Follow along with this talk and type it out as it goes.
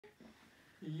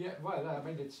Yeah, well, I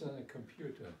mean, it's on a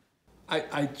computer.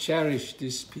 I cherish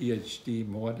this PhD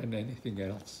more than anything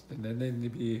else, than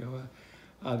any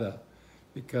other,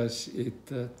 because it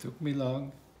took me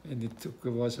long, and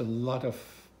there was a lot of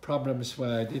problems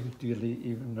where I didn't really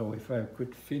even know if I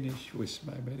could finish with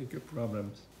my medical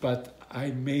problems. But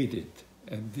I made it,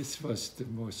 and this was the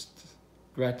most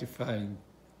gratifying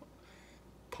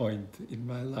point in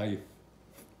my life,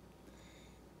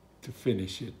 to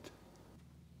finish it.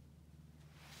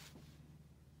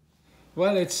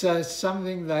 Well, it's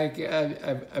something like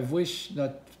I wish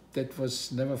that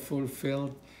was never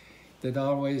fulfilled, that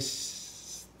always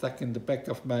stuck in the back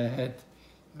of my head.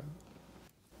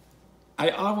 I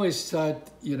always thought,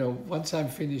 you know, once I'm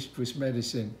finished with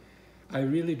medicine, I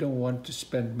really don't want to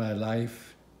spend my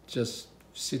life just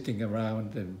sitting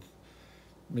around and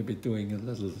maybe doing a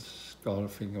little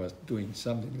golfing or doing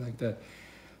something like that.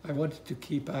 I wanted to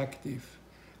keep active.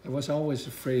 I was always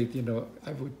afraid, you know,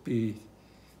 I would be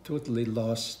totally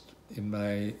lost in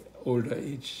my older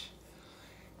age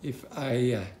if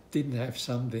I didn't have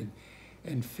something.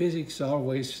 And physics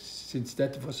always, since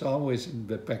that was always in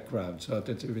the background, so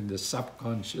that's in the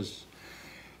subconscious,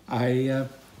 I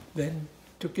then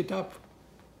took it up.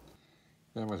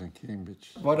 That was in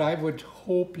Cambridge. What I would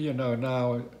hope, you know,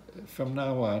 now, from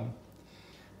now on,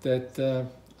 that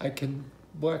I can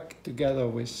work together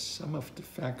with some of the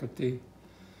faculty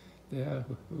there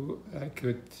who I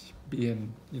could be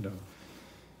in, you know,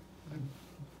 I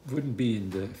wouldn't be in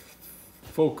the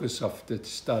focus of the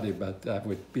study, but I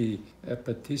would be a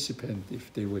participant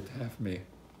if they would have me.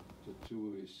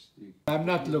 I'm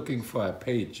not looking for a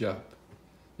paid job,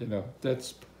 you know,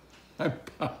 I'm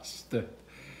past that.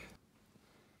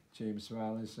 James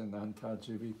Wallace and Antal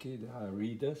Jivicki, they are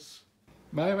readers.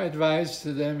 My advice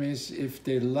to them is, if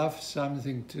they love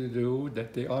something to do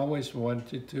that they always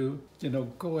wanted to, you know,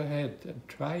 go ahead and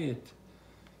try it.